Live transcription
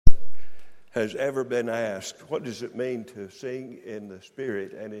has ever been asked, what does it mean to sing in the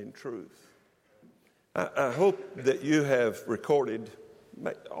Spirit and in truth? I hope that you have recorded,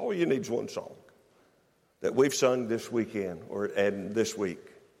 all you need is one song that we've sung this weekend and this week.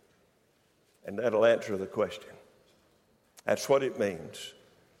 And that'll answer the question. That's what it means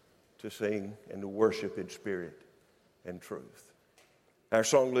to sing and to worship in spirit and truth. Our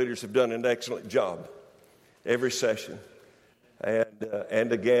song leaders have done an excellent job every session.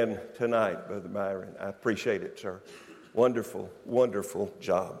 And again tonight, Brother Myron. I appreciate it, sir. Wonderful, wonderful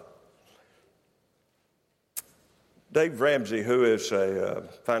job. Dave Ramsey, who is a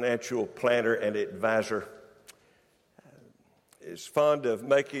financial planner and advisor, is fond of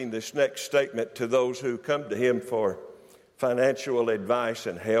making this next statement to those who come to him for financial advice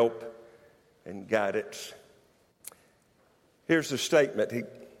and help and guidance. Here's the statement.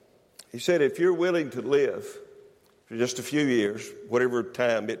 He said, if you're willing to live for just a few years, whatever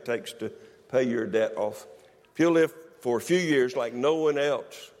time it takes to pay your debt off, if you'll live for a few years like no one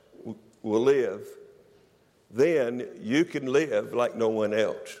else will live, then you can live like no one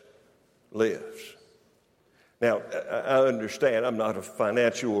else lives. Now, I understand I'm not a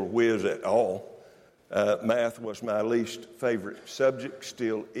financial whiz at all. Math was my least favorite subject,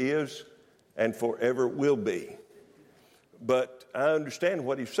 still is, and forever will be. But I understand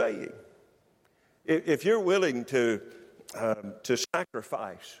what he's saying. If you're willing to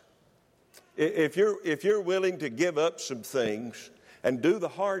sacrifice, if you're willing to give up some things and do the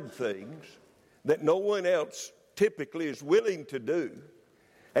hard things that no one else typically is willing to do,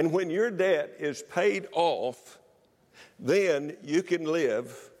 and when your debt is paid off, then you can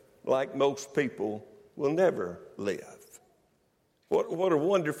live like most people will never live. What a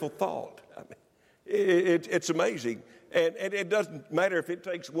wonderful thought. I mean, it's amazing. And it doesn't matter if it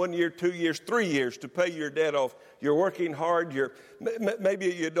takes 1 year, 2 years, 3 years to pay your debt off. You're working hard. Maybe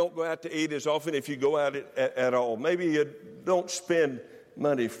you don't go out to eat as often if you go out at all. Maybe you don't spend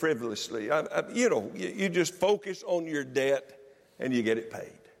money frivolously. You just focus on your debt and you get it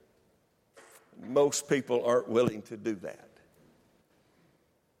paid. Most people aren't willing to do that.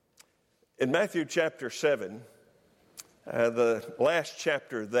 In Matthew chapter 7, the last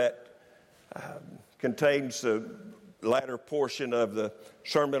chapter that contains the latter portion of the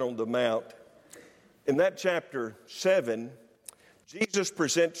Sermon on the Mount, in that chapter 7, Jesus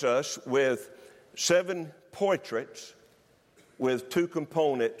presents us with 7 portraits with 2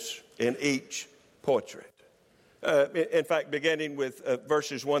 components in each portrait. In fact, beginning with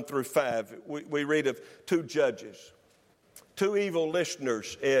verses 1 through 5, we read of 2 judges, 2 evil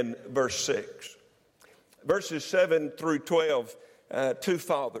listeners in verse 6. Verses 7 through 12, 2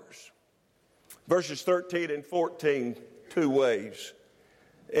 fathers. Verses 13 and 14, 2 ways.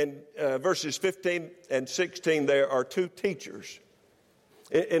 In verses 15 and 16, there are 2 teachers.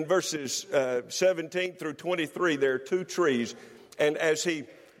 In verses 17 through 23, there are 2 trees. And as he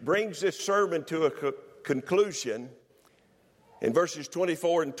brings this sermon to a conclusion, in verses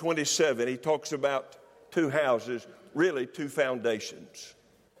 24 and 27, he talks about 2 houses, really 2 foundations.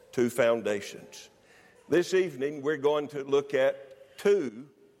 2 foundations. This evening, we're going to look at 2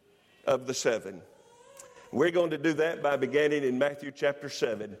 of the 7. We're going to do that by beginning in Matthew chapter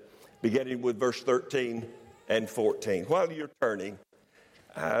 7, beginning with verse 13 and 14. While you're turning,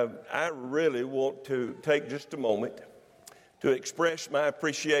 I really want to take just a moment to express my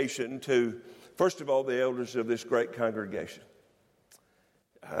appreciation to, first of all, the elders of this great congregation.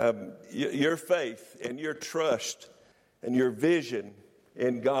 Your faith and your trust and your vision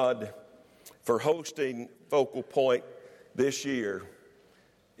in God for hosting Focal Point this year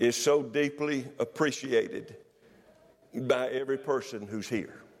is so deeply appreciated by every person who's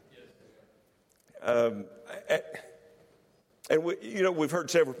here. And we've heard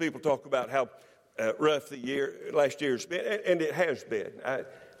several people talk about how rough the last year's been, and it has been.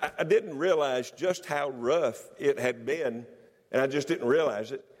 I didn't realize just how rough it had been, and I just didn't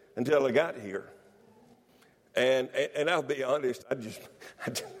realize it until I got here. And I'll be honest,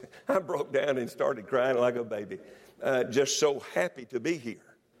 I broke down and started crying like a baby, just so happy to be here.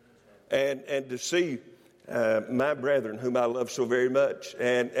 And to see my brethren, whom I love so very much,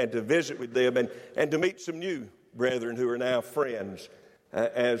 and to visit with them, and to meet some new brethren who are now friends,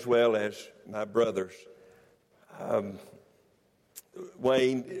 as well as my brothers.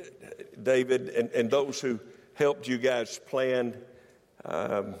 Wayne, David, and those who helped you guys plan,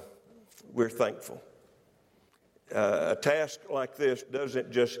 we're thankful. A task like this doesn't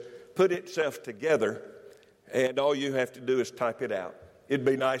just put itself together, and all you have to do is type it out. It'd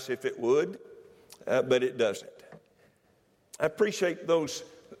be nice if it would, but it doesn't. I appreciate those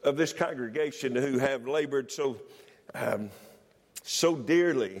of this congregation who have labored so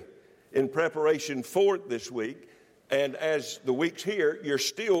dearly in preparation for this week. And as the week's here, you're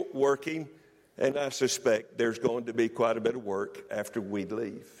still working, and I suspect there's going to be quite a bit of work after we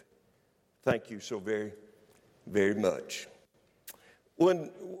leave. Thank you so very, very much.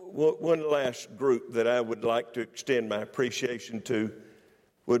 One last group that I would like to extend my appreciation to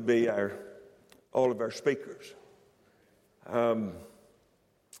would be all of our speakers.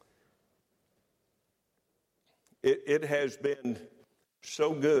 It has been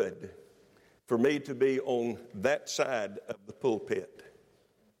so good for me to be on that side of the pulpit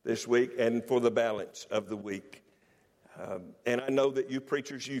this week and for the balance of the week. And I know that you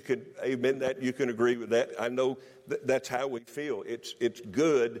preachers, you can amen that, you can agree with that. I know that's how we feel. It's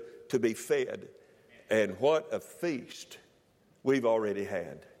good to be fed. And what a feast we've already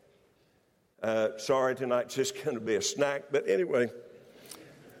had. Sorry, tonight's just going to be a snack. But anyway,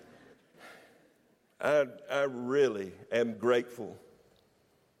 I really am grateful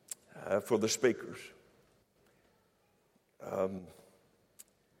for the speakers.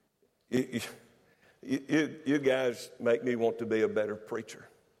 You guys make me want to be a better preacher.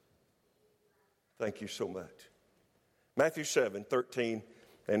 Thank you so much. Matthew 7:13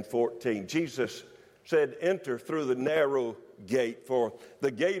 and 14. Jesus said, "Enter through the narrow gate, for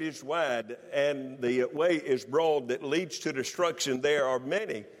the gate is wide and the way is broad that leads to destruction. There are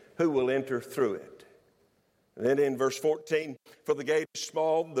many who will enter through it." And then in verse 14, "For the gate is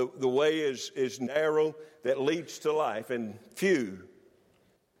small, the way is narrow that leads to life, and few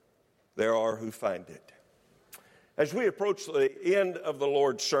there are who find it." As we approach the end of the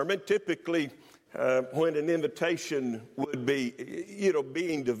Lord's sermon, typically when an invitation would be,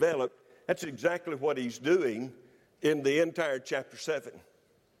 being developed, that's exactly what he's doing in the entire chapter 7.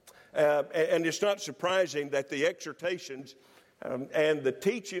 And it's not surprising that the exhortations and the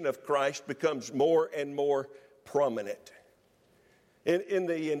teaching of Christ becomes more and more prominent. In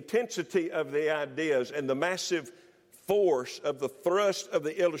the intensity of the ideas and the massive force of the thrust of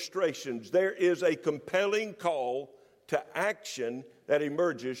the illustrations, there is a compelling call to action that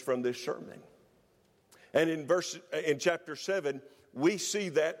emerges from this sermon. And in chapter 7, we see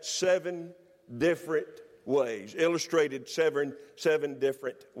that 7 different ways, illustrated seven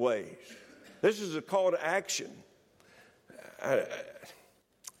different ways. This is a call to action.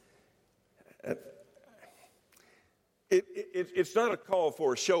 It's not a call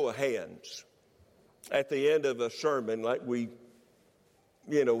for a show of hands at the end of a sermon like we,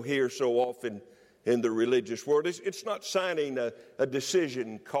 hear so often in the religious world. It's not signing a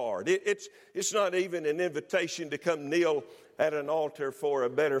decision card. It's not even an invitation to come kneel at an altar for a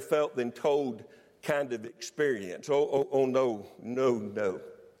better felt than told kind of experience. Oh, no.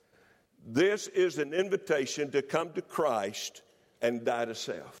 This is an invitation to come to Christ and die to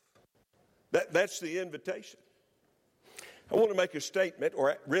self. That's the invitation. I want to make a statement,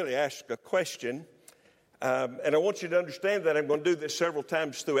 or really ask a question, and I want you to understand that I'm going to do this several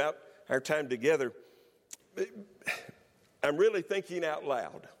times throughout our time together. I'm really thinking out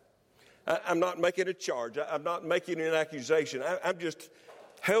loud. I'm not making a charge. I'm not making an accusation. I'm just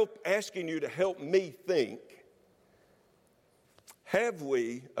asking you to help me think. Have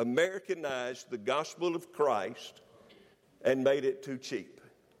we Americanized the gospel of Christ and made it too cheap?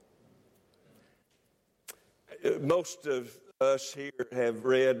 Most of us here have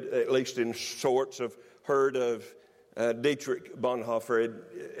read, at least in sorts, have heard of Dietrich Bonhoeffer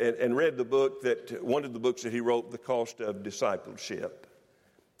and read one of the books that he wrote, The Cost of Discipleship.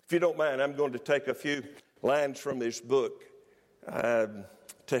 If you don't mind, I'm going to take a few lines from this book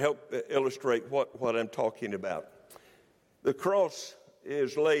to help illustrate what I'm talking about. The cross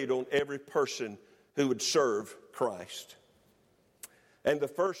is laid on every person who would serve Christ. And the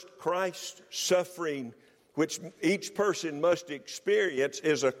first Christ suffering which each person must experience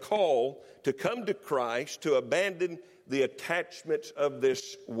is a call to come to Christ, to abandon the attachments of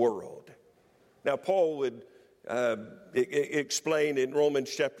this world. Now, Paul would explain in Romans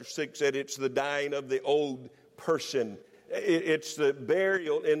chapter 6 that it's the dying of the old person. It's the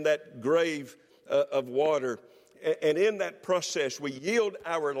burial in that grave of water. And in that process, we yield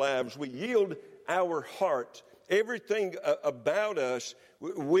our lives, we yield our heart. Everything about us,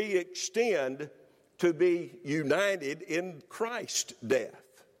 we extend to be united in Christ's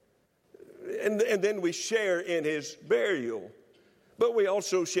death. And then we share in his burial. But we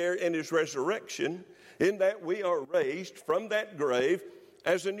also share in his resurrection, in that we are raised from that grave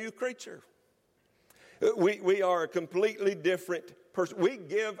as a new creature. We are a completely different person. We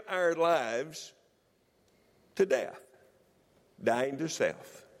give our lives to death, dying to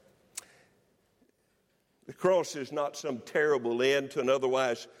self. The cross is not some terrible end to an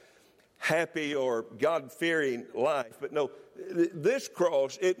otherwise happy or God-fearing life. But no, this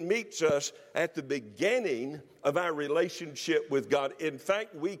cross, it meets us at the beginning of our relationship with God. In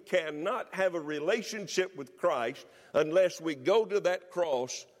fact, we cannot have a relationship with Christ unless we go to that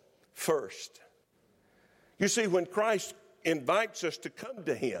cross first. You see, when Christ invites us to come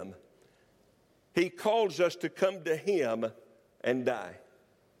to him, he calls us to come to him and die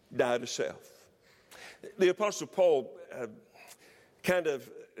to self. The Apostle Paul kind of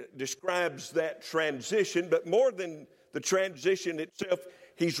describes that transition, but more than the transition itself,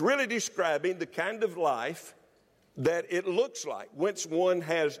 he's really describing the kind of life that it looks like once one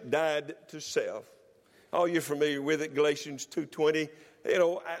has died to self. Oh, you're familiar with it, Galatians 2:20. You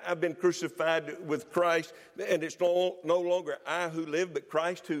know, I've been crucified with Christ, and it's no longer I who live, but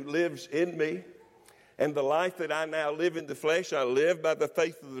Christ who lives in me. And the life that I now live in the flesh, I live by the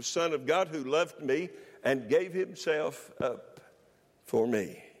faith of the Son of God who loved me and gave himself up for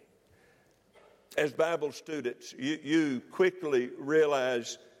me. As Bible students, you quickly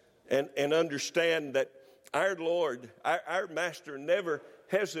realize and understand that our Lord, our Master, never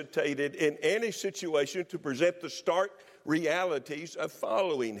hesitated in any situation to present the stark realities of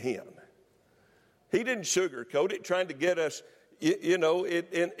following him. He didn't sugarcoat it, trying to get us, in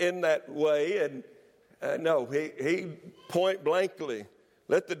that way. And no, he point blankly,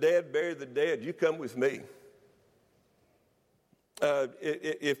 let the dead bury the dead. You come with me.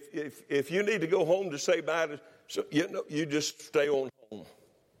 If you need to go home to say bye to, you just stay on home.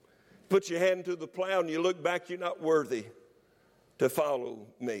 Put your hand to the plow and you look back, you're not worthy to follow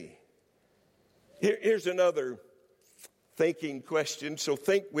me. Here's another thinking question, so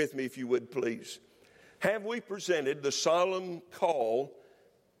think with me if you would, please. Have we presented the solemn call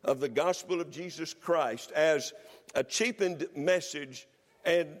of the gospel of Jesus Christ as a cheapened message,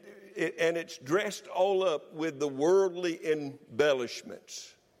 and it's dressed all up with the worldly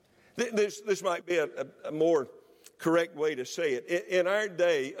embellishments? This might be a more correct way to say it. In our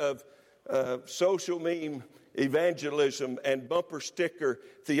day of social meme evangelism and bumper sticker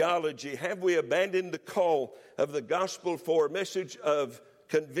theology, have we abandoned the call of the gospel for a message of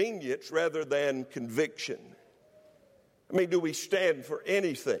convenience rather than conviction? I mean, do we stand for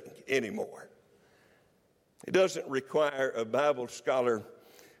anything anymore? It doesn't require a Bible scholar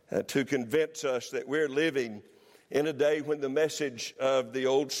to convince us that we're living in a day when the message of the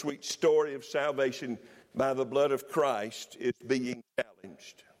old sweet story of salvation by the blood of Christ is being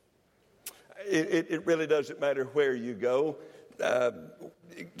challenged. It really doesn't matter where you go,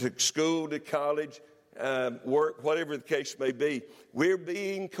 to school, to college, work, whatever the case may be. We're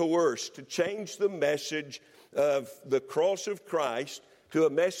being coerced to change the message of the cross of Christ to a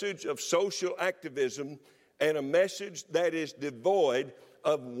message of social activism and a message that is devoid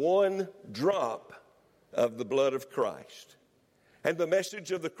of one drop of the blood of Christ. And the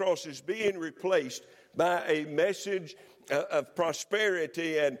message of the cross is being replaced by a message of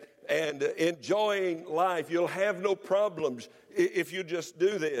prosperity and enjoying life. You'll have no problems if you just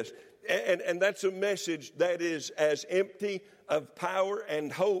do this. And that's a message that is as empty of power and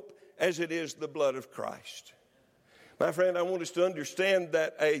hope as it is the blood of Christ. My friend, I want us to understand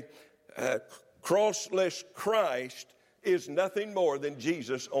that a crossless Christ is nothing more than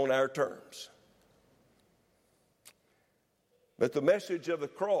Jesus on our terms. But the message of the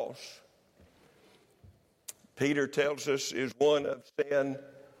cross, Peter tells us, is one of sin,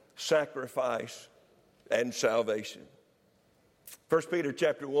 sacrifice, and salvation. 1 Peter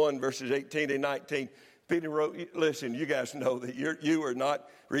chapter 1, verses 18 and 19, Peter wrote, listen, you guys know that you are not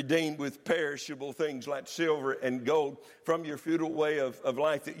redeemed with perishable things like silver and gold from your futile way of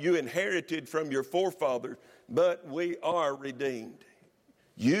life that you inherited from your forefathers, but we are redeemed.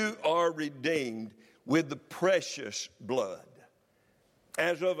 You are redeemed with the precious blood,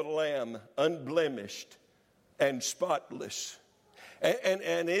 as of a lamb, unblemished and spotless.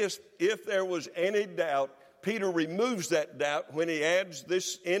 And if there was any doubt, Peter removes that doubt when he adds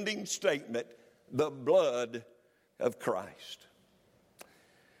this ending statement, the blood of Christ.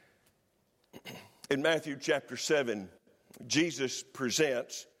 In Matthew chapter 7, Jesus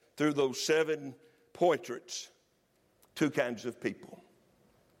presents, through those 7 portraits, 2 kinds of people.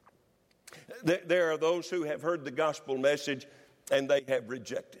 There are those who have heard the gospel message and they have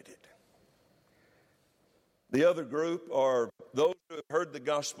rejected it. The other group are those who have heard the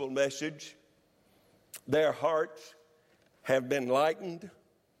gospel message. Their hearts have been lightened.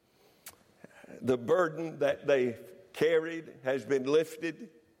 The burden that they carried has been lifted.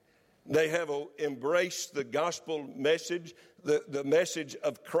 They have embraced the gospel message, the message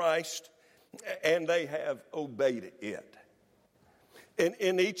of Christ, and they have obeyed it.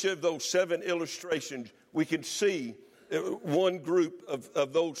 In each of those 7 illustrations, we can see one group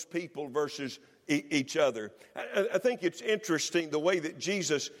of those people versus each other. I think it's interesting the way that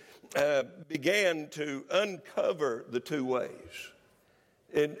Jesus began to uncover the two ways.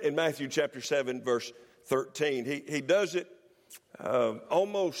 In Matthew chapter 7, verse 13, he does it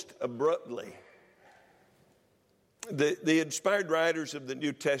almost abruptly. The inspired writers of the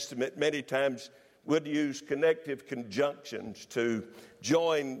New Testament many times would use connective conjunctions to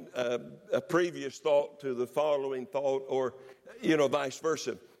join a previous thought to the following thought, or, vice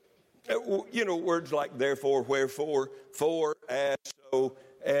versa. Words like therefore, wherefore, for, as, so,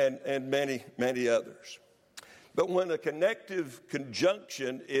 and many, many others. But when a connective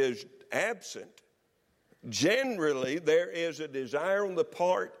conjunction is absent, generally there is a desire on the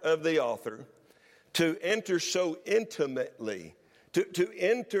part of the author to enter so intimately, to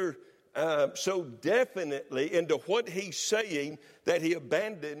enter so definitely into what he's saying that he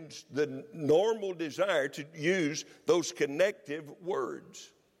abandons the normal desire to use those connective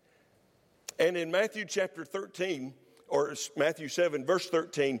words. And in Matthew chapter 13, or Matthew 7, verse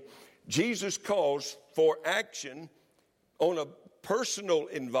 13, Jesus calls for action on a personal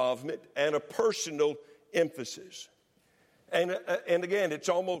involvement and a personal emphasis. And again, it's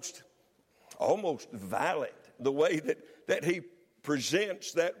almost violent the way that he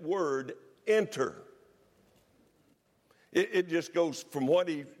presents that word enter. It just goes from what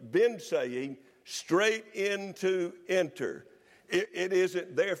he's been saying straight into enter. It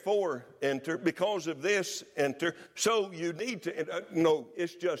isn't therefore enter, because of this enter, so you need to enter. No,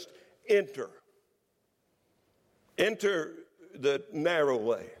 it's just enter. Enter the narrow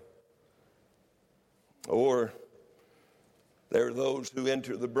way. Or there are those who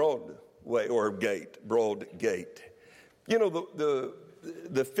enter the broad way, or gate, broad gate.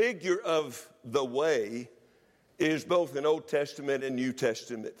 The figure of the way is both an Old Testament and New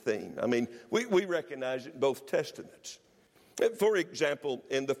Testament theme. I mean, we recognize it in both Testaments. For example,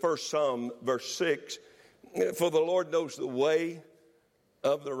 in the first Psalm, verse 6, for the Lord knows the way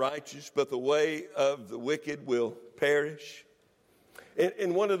of the righteous, but the way of the wicked will perish.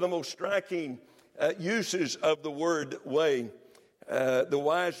 In one of the most striking uses of the word way, the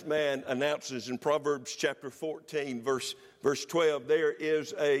wise man announces in Proverbs chapter 14, verse 12, there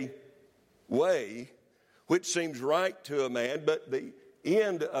is a way which seems right to a man, but the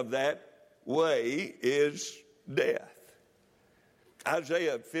end of that way is death.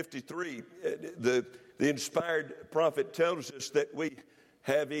 Isaiah 53, the inspired prophet tells us that we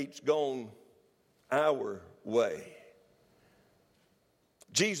have each gone our way.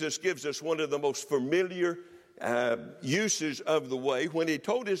 Jesus gives us one of the most familiar uses of the way when he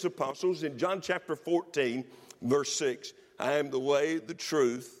told his apostles in John chapter 14, verse 6, I am the way, the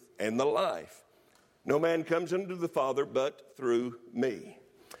truth, and the life. No man comes unto the Father but through me.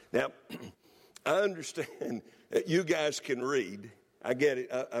 Now, I understand that you guys can read. I get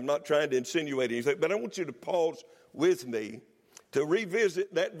it. I'm not trying to insinuate anything, but I want you to pause with me to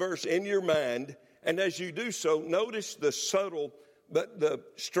revisit that verse in your mind. And as you do so, notice the subtle but the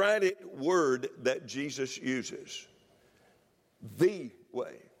strident word that Jesus uses. The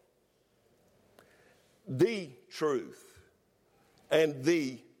way, the truth, and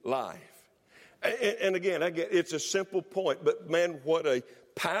the life. And again, I get it's a simple point, but man, what a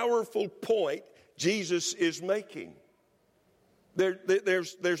powerful point Jesus is making.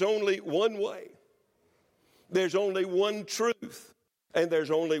 There's only one way. There's only one truth, and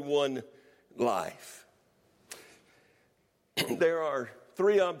there's only one life. There are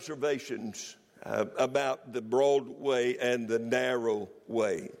three observations about the broad way and the narrow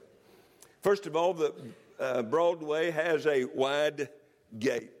way. First of all, the broad way has a wide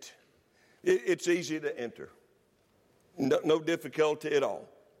gate. It's easy to enter. No difficulty at all.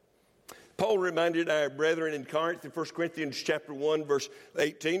 Paul reminded our brethren in Corinth in 1 Corinthians chapter 1, verse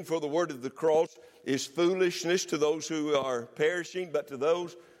 18, for the word of the cross is foolishness to those who are perishing, but to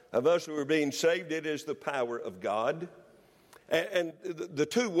those of us who are being saved, it is the power of God. And the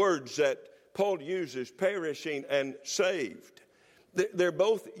two words that Paul uses, perishing and saved, they're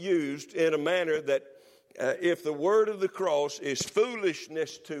both used in a manner that if the word of the cross is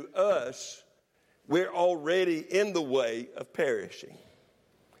foolishness to us, we're already in the way of perishing.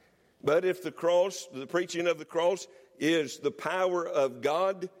 But if the cross, the preaching of the cross, is the power of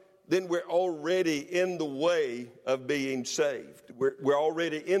God, then we're already in the way of being saved. We're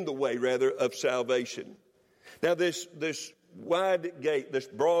already in the way, rather, of salvation. Now, this wide gate, this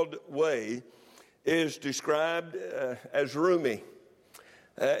broad way, is described as roomy.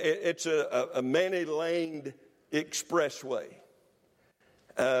 It's a many-laned expressway.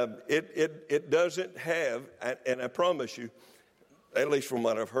 It doesn't have, and I promise you, at least from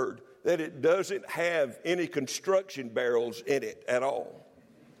what I've heard, that it doesn't have any construction barrels in it at all.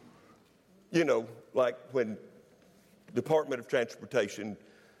 You know, like when Department of Transportation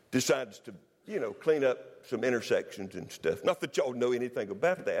decides to, clean up some intersections and stuff. Not that y'all know anything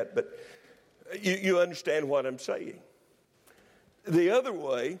about that, but you understand what I'm saying. The other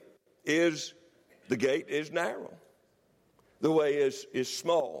way is the gate is narrow. The way is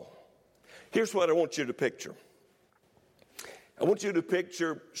small. Here's what I want you to picture. I want you to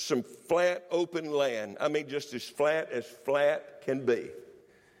picture some flat, open land. I mean, just as flat can be.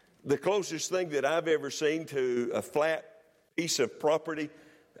 The closest thing that I've ever seen to a flat piece of property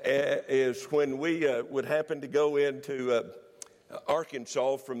is when we would happen to go into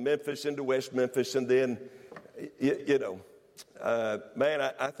Arkansas from Memphis into West Memphis, and then,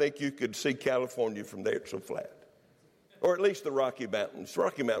 I think you could see California from there. It's so flat. Or at least the Rocky Mountains. The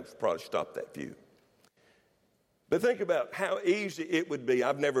Rocky Mountains probably stop that view. But think about how easy it would be.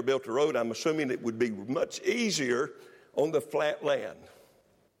 I've never built a road. I'm assuming it would be much easier on the flat land.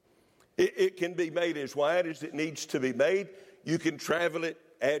 It can be made as wide as it needs to be made. You can travel it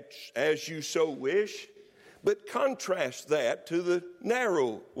as you so wish. But contrast that to the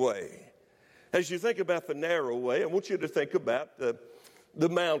narrow way. As you think about the narrow way, I want you to think about the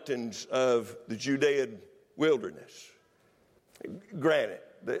mountains of the Judean wilderness. Granite.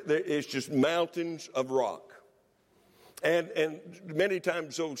 It's just mountains of rock. And many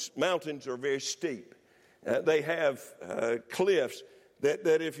times those mountains are very steep. They have cliffs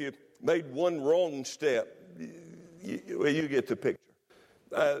that if you made one wrong step, you get the picture.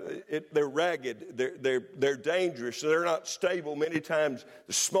 They're ragged. They're dangerous. They're not stable. Many times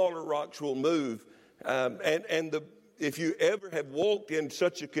the smaller rocks will move. If you ever have walked in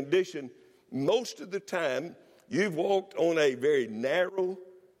such a condition, most of the time you've walked on a very narrow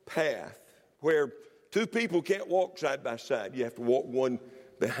path where two people can't walk side by side. You have to walk one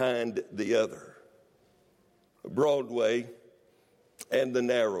behind the other. The broad way and the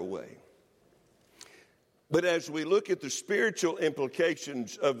narrow way. But as we look at the spiritual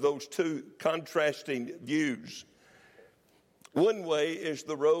implications of those two contrasting views, one way is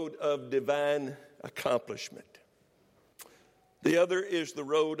the road of divine accomplishment. The other is the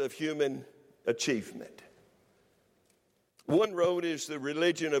road of human achievement. One road is the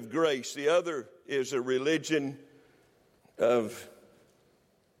religion of grace. The other is a religion of,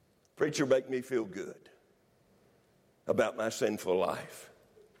 preacher, make me feel good about my sinful life.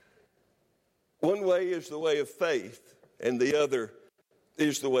 One way is the way of faith, and the other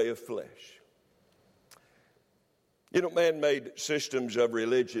is the way of flesh. Man-made systems of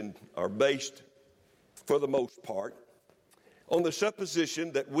religion are based, for the most part, on the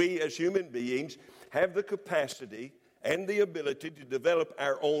supposition that we as human beings have the capacity and the ability to develop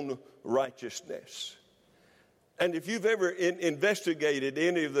our own righteousness. And if you've ever investigated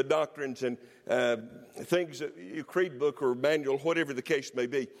any of the doctrines and things, your creed book or manual, whatever the case may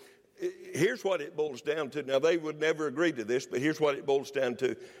be, here's what it boils down to. Now, they would never agree to this, but here's what it boils down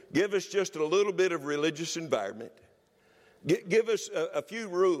to. Give us just a little bit of religious environment. Give us a few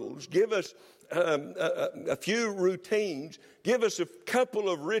rules. Give us a few routines. Give us a couple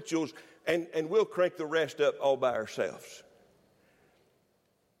of rituals, and we'll crank the rest up all by ourselves.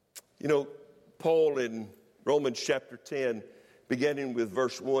 Paul in Romans chapter 10, beginning with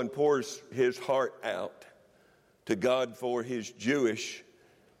verse 1, pours his heart out to God for his Jewish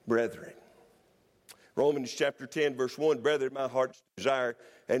brethren. Romans chapter 10, verse 1, brethren, my heart's desire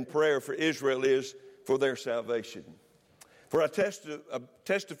and prayer for Israel is for their salvation. For I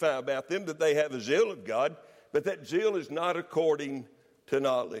testify about them that they have a zeal of God, but that zeal is not according to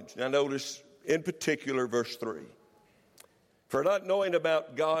knowledge. Now notice in particular verse 3. For not knowing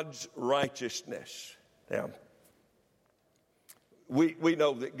about God's righteousness. Now, we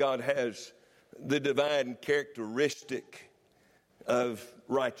know that God has the divine characteristic of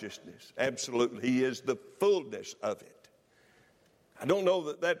righteousness. Absolutely. He is the fullness of it. I don't know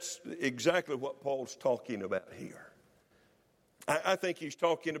that that's exactly what Paul's talking about here. I think he's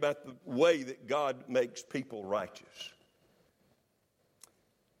talking about the way that God makes people righteous.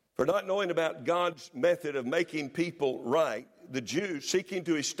 For not knowing about God's method of making people right, the Jews seeking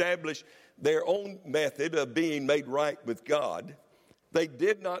to establish their own method of being made right with God, they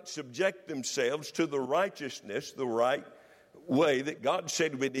did not subject themselves to the righteousness, the right way that God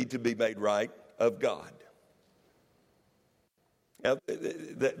said we need to be made right of God. Now,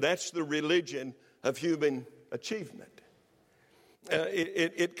 that's the religion of human achievement.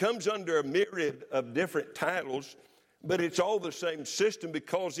 It comes under a myriad of different titles, but it's all the same system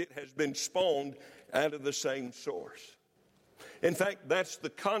because it has been spawned out of the same source. In fact, that's the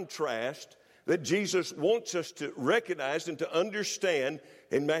contrast that Jesus wants us to recognize and to understand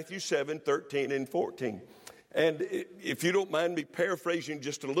in Matthew 7, 13, and 14. And if you don't mind me paraphrasing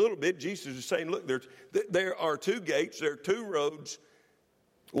just a little bit, Jesus is saying, look, there are two gates, there are two roads.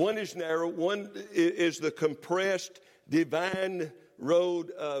 One is narrow, one is the compressed divine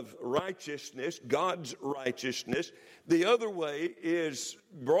road of righteousness, God's righteousness. The other way is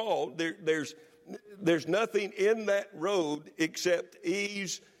broad. There's nothing in that road except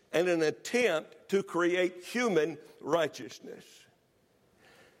ease and an attempt to create human righteousness.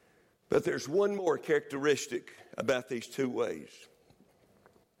 But there's one more characteristic about these two ways.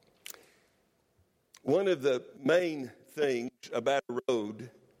 One of the main things about a road,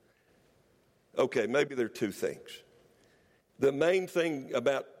 okay, maybe there are two things. The main thing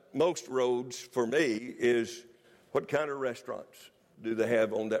about most roads for me is what kind of restaurants do they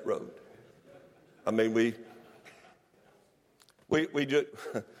have on that road? I mean, we just,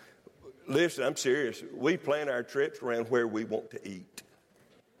 listen, I'm serious. We plan our trips around where we want to eat.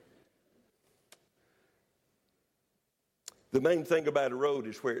 The main thing about a road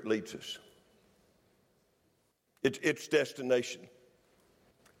is where it leads us. It's destination.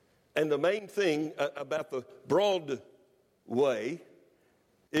 And the main thing about the broad way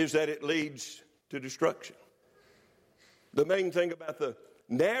is that it leads to destruction. The main thing about the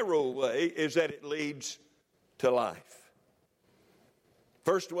narrow way is that it leads to life.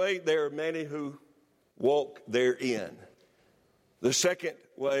 First way, there are many who walk therein. The second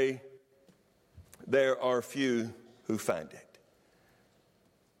way, there are few who find it.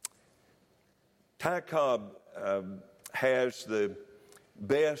 Ty Cobb has the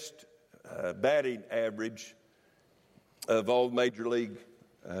best batting average of all major league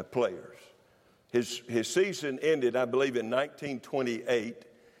players. His season ended, I believe, in 1928,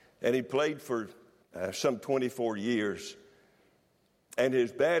 and he played for some 24 years. And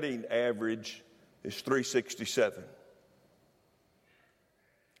his batting average is .367.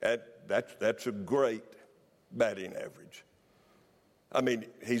 That's a great batting average. I mean,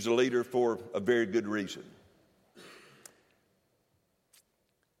 he's a leader for a very good reason.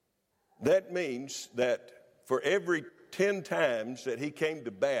 That means that for every 10 times that he came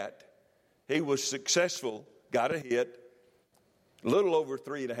to bat, he was successful, got a hit, a little over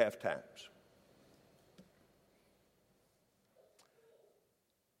 3.5 times.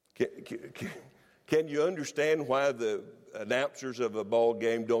 Can you understand why the announcers of a ball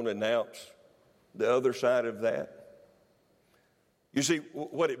game don't announce the other side of that? You see,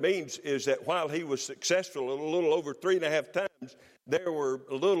 what it means is that while he was successful a little over 3.5 times, there were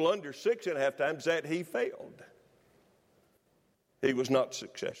a little under 6.5 times that he failed. He was not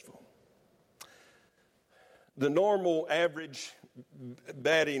successful. The normal average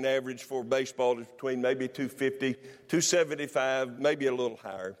batting average for baseball is between maybe 250, 275, maybe a little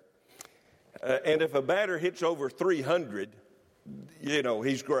higher. And if a batter hits over 300,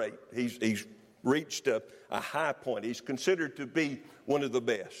 he's great. He's reached a high point. He's considered to be one of the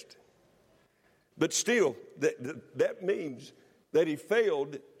best. But still, that means that he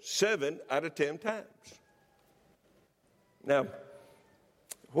failed 7 out of 10 times. Now,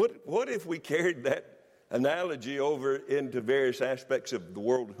 what if we carried that analogy over into various aspects of the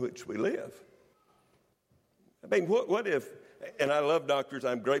world in which we live? I mean, what if, and I love doctors,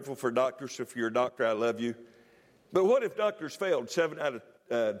 I'm grateful for doctors, so if you're a doctor, I love you. But what if doctors failed 7 out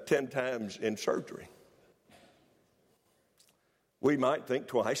of 10 times in surgery? We might think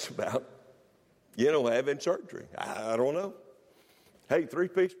twice about, having surgery. I don't know. Hey, three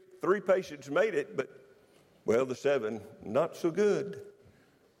patients made it, but, the 7, not so good.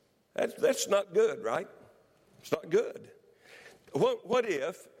 That's not good, right? It's not good. What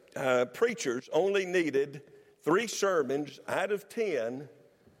if preachers only needed 3 sermons out of 10,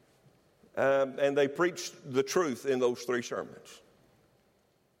 and they preached the truth in those 3 sermons?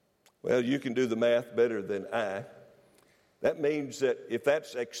 Well, you can do the math better than I. That means that if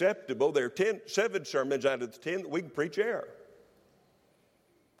that's acceptable, there are 7 sermons out of the 10 that we can preach error.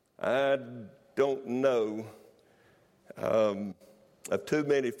 I don't know of too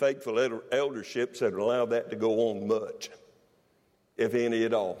many faithful elderships that allow that to go on much, if any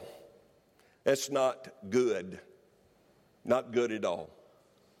at all. That's not good. Not good at all.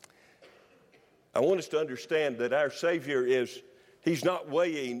 I want us to understand that our Savior He's not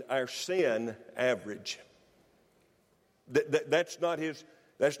weighing our sin average. That's not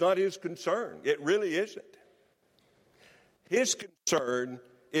his concern. It really isn't. His concern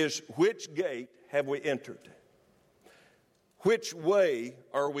is which gate have we entered? Which way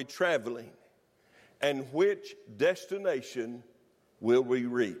are we traveling? And which destination will we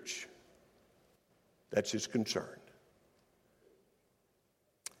reach? That's his concern.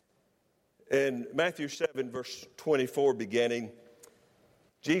 In Matthew 7, verse 24 beginning,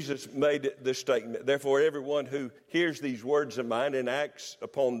 Jesus made this statement, "Therefore everyone who hears these words of mine and acts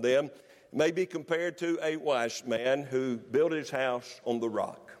upon them may be compared to a wise man who built his house on the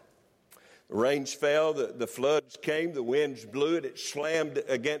rock. The rains fell, the floods came, the winds blew it slammed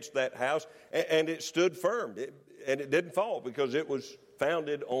against that house, and it stood firm. And it didn't fall because it was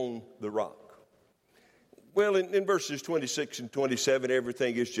founded on the rock." Well, in verses 26 and 27,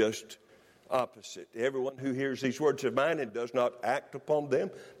 everything is just opposite. Everyone who hears these words of mine and does not act upon them,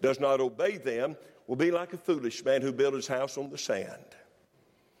 does not obey them, will be like a foolish man who built his house on the sand.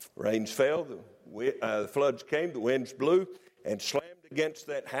 Rains fell, the floods came, the winds blew and slammed against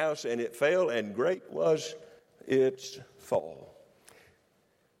that house, and it fell, and great was its fall.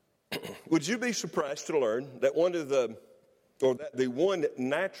 Would you be surprised to learn that the one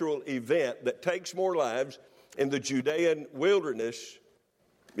natural event that takes more lives in the Judean wilderness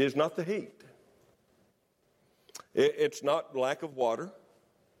is not the heat? It's not lack of water.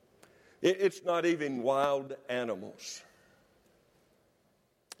 It's not even wild animals.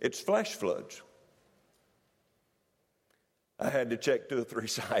 It's flash floods. I had to check 2 or 3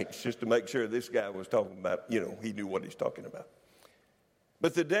 sites just to make sure this guy was talking about, he knew what he's talking about.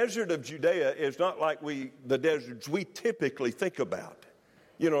 But the desert of Judea is not like the deserts we typically think about.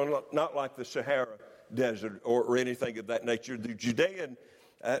 Not like the Sahara Desert or anything of that nature. The Judean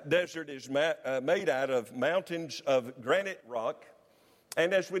desert is made out of mountains of granite rock.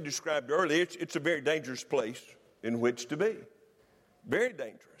 And as we described earlier, it's a very dangerous place in which to be. Very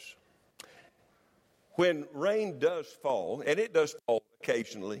dangerous. When rain does fall, and it does fall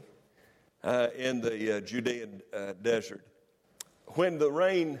occasionally in the Judean desert, when the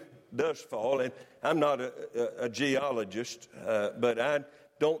rain does fall, and I'm not a geologist, but I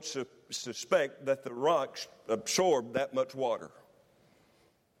don't suspect that the rocks absorb that much water.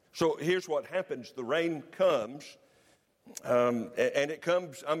 So here's what happens. The rain comes, and it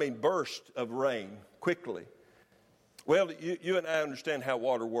comes, bursts of rain quickly. Well, you and I understand how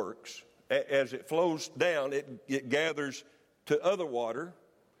water works. As it flows down, it gathers to other water.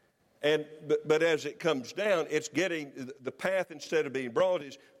 But as it comes down, it's getting, the path instead of being broad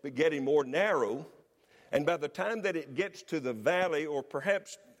is getting more narrow. And by the time that it gets to the valley, or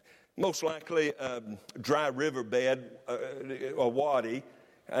perhaps most likely dry riverbed, a wadi,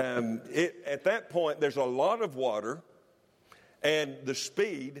 at that point there's a lot of water, and the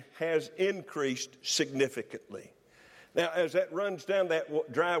speed has increased significantly. Now, as that runs down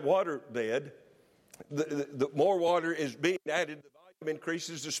that dry water bed, the more water is being added, the volume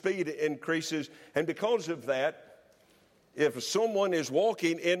increases, the speed increases, and because of that, if someone is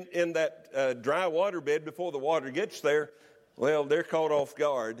walking in that dry water bed before the water gets there, well, they're caught off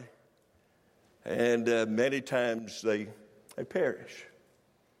guard, and many times they perish.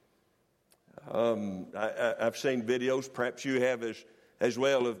 I've seen videos, perhaps you have as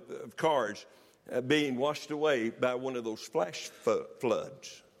well, of cars being washed away by one of those flash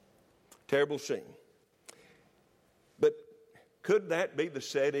floods. Terrible scene. But could that be the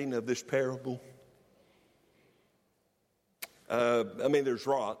setting of this parable? There's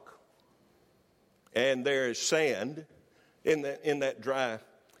rock, and there is sand in that dry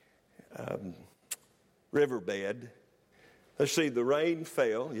riverbed. Let's see, the rain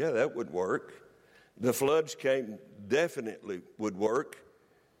fell. Yeah, that would work. The floods came, definitely would work.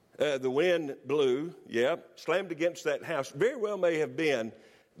 The wind blew, slammed against that house. Very well may have been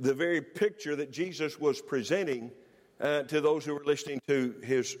the very picture that Jesus was presenting to those who were listening to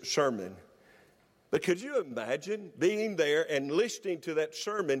his sermon. But could you imagine being there and listening to that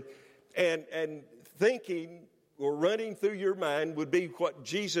sermon and thinking or running through your mind would be what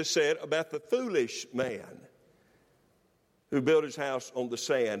Jesus said about the foolish man who built his house on the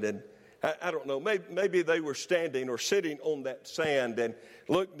sand? And I don't know, maybe they were standing or sitting on that sand and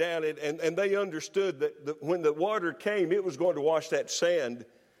looked down and they understood that when the water came, it was going to wash that sand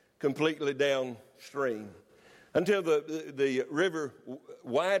completely downstream until the river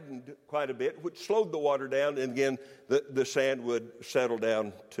widened quite a bit, which slowed the water down, and again the sand would settle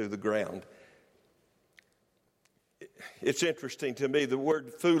down to the ground. It's interesting to me, the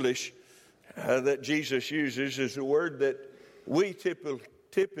word foolish that Jesus uses is a word that we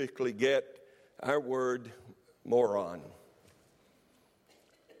typically get our word moron.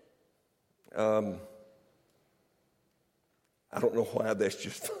 I don't know why that's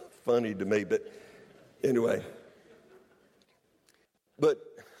just funny to me, but anyway. But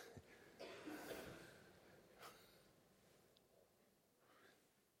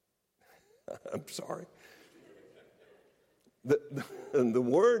I'm sorry. The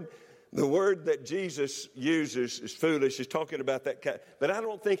word The word that Jesus uses is foolish. He's talking about that kind, but I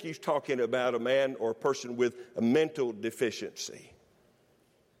don't think he's talking about a man or a person with a mental deficiency.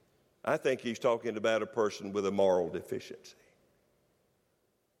 I think he's talking about a person with a moral deficiency.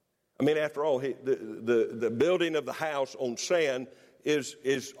 I mean, after all, the building of the house on sand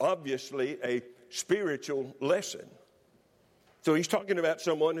is obviously a spiritual lesson. So he's talking about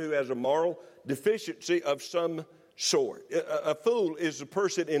someone who has a moral deficiency of some sort. A fool is a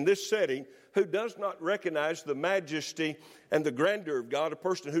person in this setting who does not recognize the majesty and the grandeur of God, a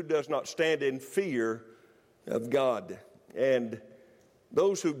person who does not stand in fear of God. And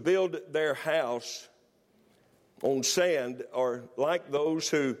those who build their house on sand are like those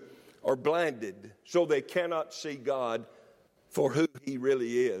who are blinded, so they cannot see God for who he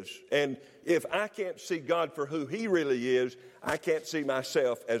really is. And if I can't see God for who he really is, I can't see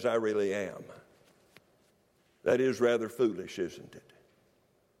myself as I really am. That is rather foolish, isn't it?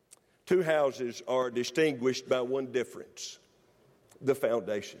 Two houses are distinguished by one difference: the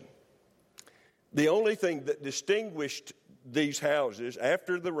foundation. The only thing that distinguished these houses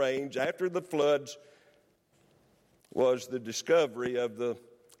after the rains, after the floods, was the discovery of the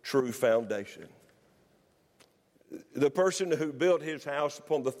true foundation. The person who built his house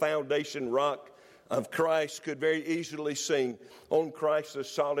upon the foundation rock of Christ could very easily sing, "On Christ the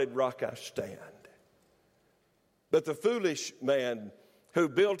solid rock I stand." But the foolish man who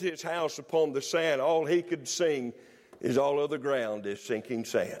built his house upon the sand, all he could sing is, "All of the ground is sinking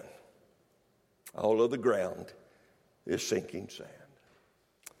sand. All of the ground is sinking sand."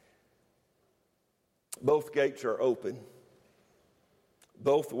 Both gates are open.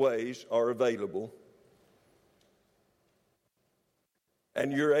 Both ways are available.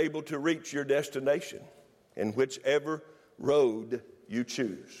 And you're able to reach your destination in whichever road you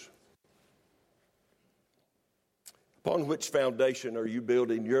choose. Upon which foundation are you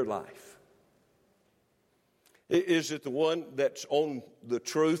building your life? Is it the one that's on the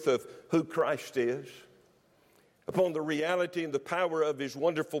truth of who Christ is? Upon the reality and the power of his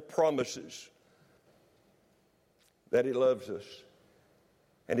wonderful promises that he loves us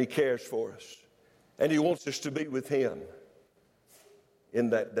and he cares for us and he wants us to be with him in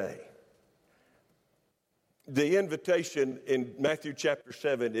that day? The invitation in Matthew chapter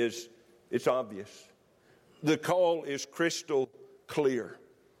 7 it's obvious. The call is crystal clear.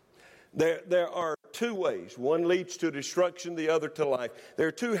 There are two ways. One leads to destruction, the other to life. There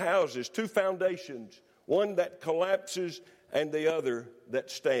are two houses, two foundations, one that collapses and the other that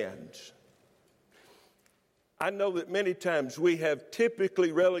stands. I know that many times we have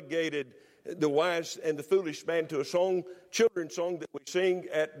typically relegated the wise and the foolish man to a children's song that we sing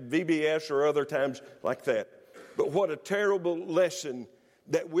at VBS or other times like that. But what a terrible lesson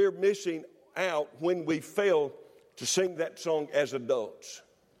that we're missing out when we fail to sing that song as adults.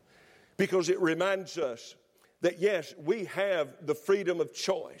 Because it reminds us that yes, we have the freedom of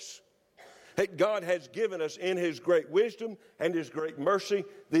choice. That God has given us in his great wisdom and his great mercy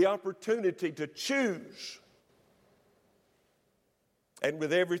the opportunity to choose. And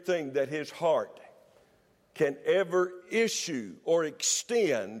with everything that his heart can ever issue or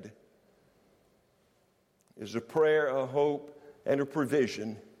extend is a prayer, a hope, and a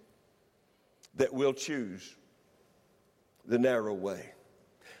provision that we'll choose the narrow way.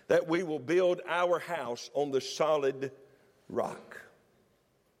 That we will build our house on the solid rock.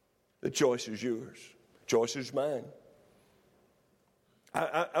 The choice is yours. The choice is mine.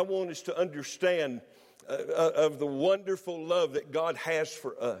 I want us to understand of the wonderful love that God has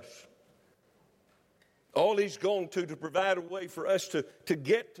for us. All he's gone to provide a way for us to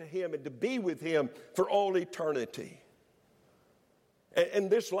get to him and to be with him for all eternity. And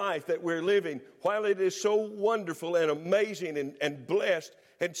this life that we're living, while it is so wonderful and amazing and blessed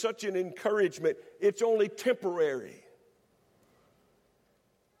and such an encouragement, it's only temporary.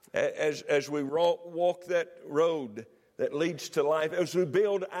 As we walk that road that leads to life, as we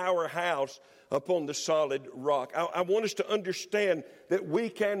build our house upon the solid rock, I want us to understand that we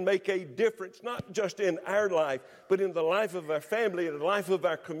can make a difference, not just in our life, but in the life of our family, in the life of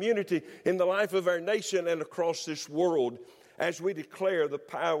our community, in the life of our nation, and across this world, as we declare the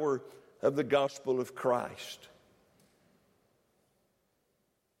power of the gospel of Christ.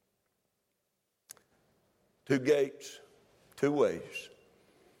 Two gates, two ways,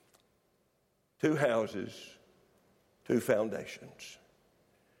 two houses, two foundations.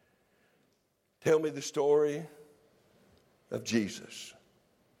 Tell me the story of Jesus.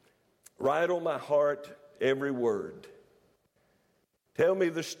 Write on my heart every word. Tell me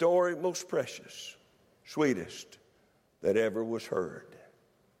the story most precious, sweetest, that ever was heard.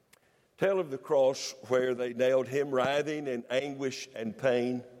 Tell of the cross where they nailed him writhing in anguish and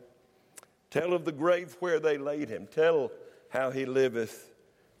pain. Tell of the grave where they laid him. Tell how he liveth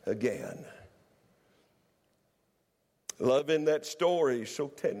again. Love in that story is so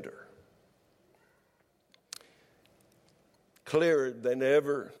tender. Clearer than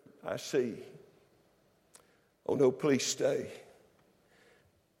ever I see. Oh no, please stay.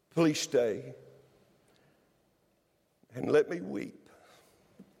 Please stay. And let me weep.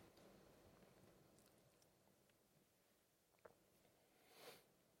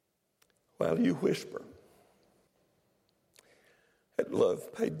 While you whisper that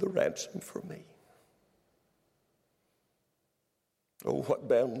love paid the ransom for me. Oh, what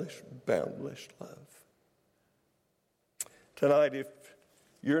boundless, boundless love. Tonight, if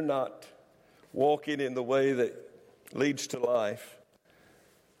you're not walking in the way that leads to life,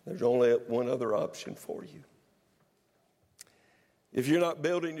 there's only one other option for you. If you're not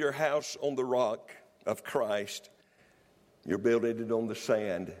building your house on the rock of Christ, you're building it on the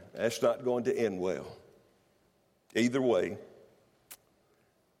sand. That's not going to end well. Either way,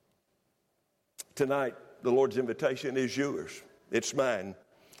 tonight, the Lord's invitation is yours. It's mine.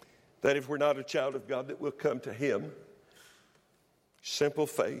 That if we're not a child of God, that we'll come to Him. Simple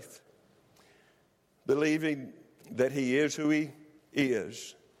faith. Believing that He is who He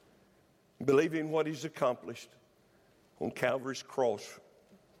is. Believing what He's accomplished on Calvary's cross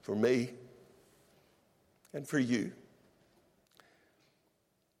for me and for you.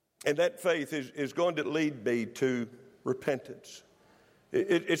 And that faith is going to lead me to repentance.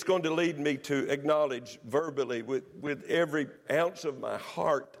 It's going to lead me to acknowledge verbally with every ounce of my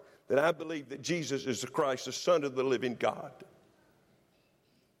heart that I believe that Jesus is the Christ, the Son of the living God.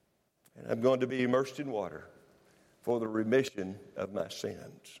 And I'm going to be immersed in water for the remission of my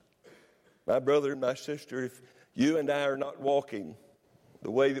sins. My brother and my sister, if you and I are not walking the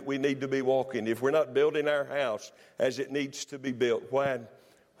way that we need to be walking, if we're not building our house as it needs to be built, why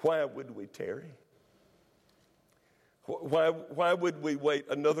would we tarry? Why would we wait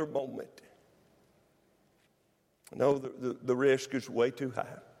another moment? No, the risk is way too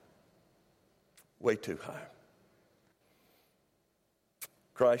high. Way too high.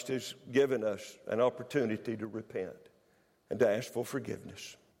 Christ has given us an opportunity to repent and to ask for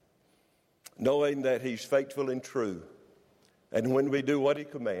forgiveness, knowing that He's faithful and true. And when we do what He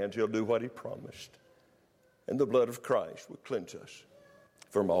commands, He'll do what He promised. And the blood of Christ will cleanse us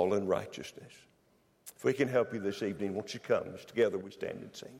from all unrighteousness. If we can help you this evening, won't you come as together we stand and sing.